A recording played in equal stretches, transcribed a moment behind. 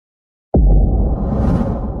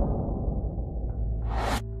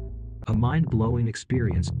mind-blowing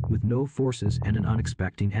experience with no forces and an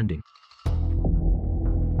unexpected ending.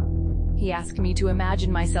 He asked me to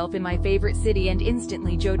imagine myself in my favorite city, and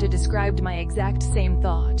instantly JOTA described my exact same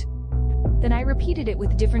thought. Then I repeated it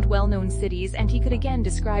with different well-known cities, and he could again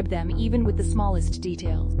describe them even with the smallest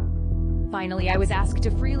details. Finally, I was asked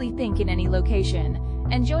to freely think in any location,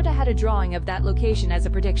 and JOTA had a drawing of that location as a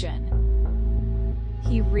prediction.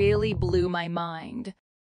 He really blew my mind.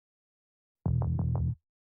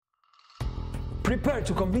 Prepare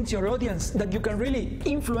to convince your audience that you can really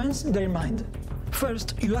influence their mind.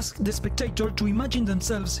 First, you ask the spectator to imagine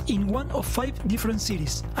themselves in one of 5 different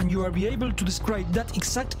cities, and you will be able to describe that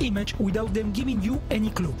exact image without them giving you any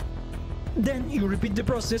clue. Then you repeat the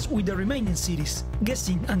process with the remaining cities,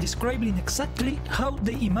 guessing and describing exactly how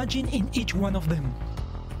they imagine in each one of them.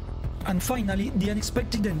 And finally, the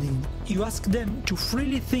unexpected ending. You ask them to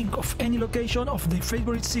freely think of any location of their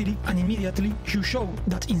favorite city, and immediately you show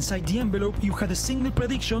that inside the envelope you had a single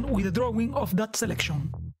prediction with a drawing of that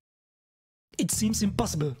selection. It seems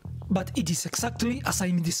impossible, but it is exactly as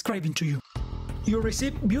I'm describing to you. You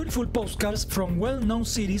receive beautiful postcards from well-known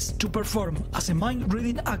cities to perform as a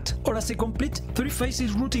mind-reading act or as a complete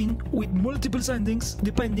 3-phases routine with multiple endings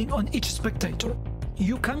depending on each spectator.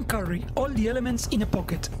 You can carry all the elements in a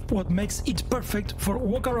pocket, what makes it perfect for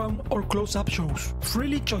walk-around or close-up shows.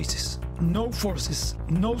 Freely choices, no forces,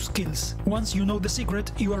 no skills. Once you know the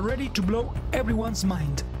secret, you are ready to blow everyone's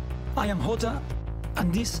mind. I am JOTA,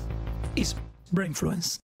 and this is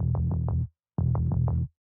BRAINFLUENCE.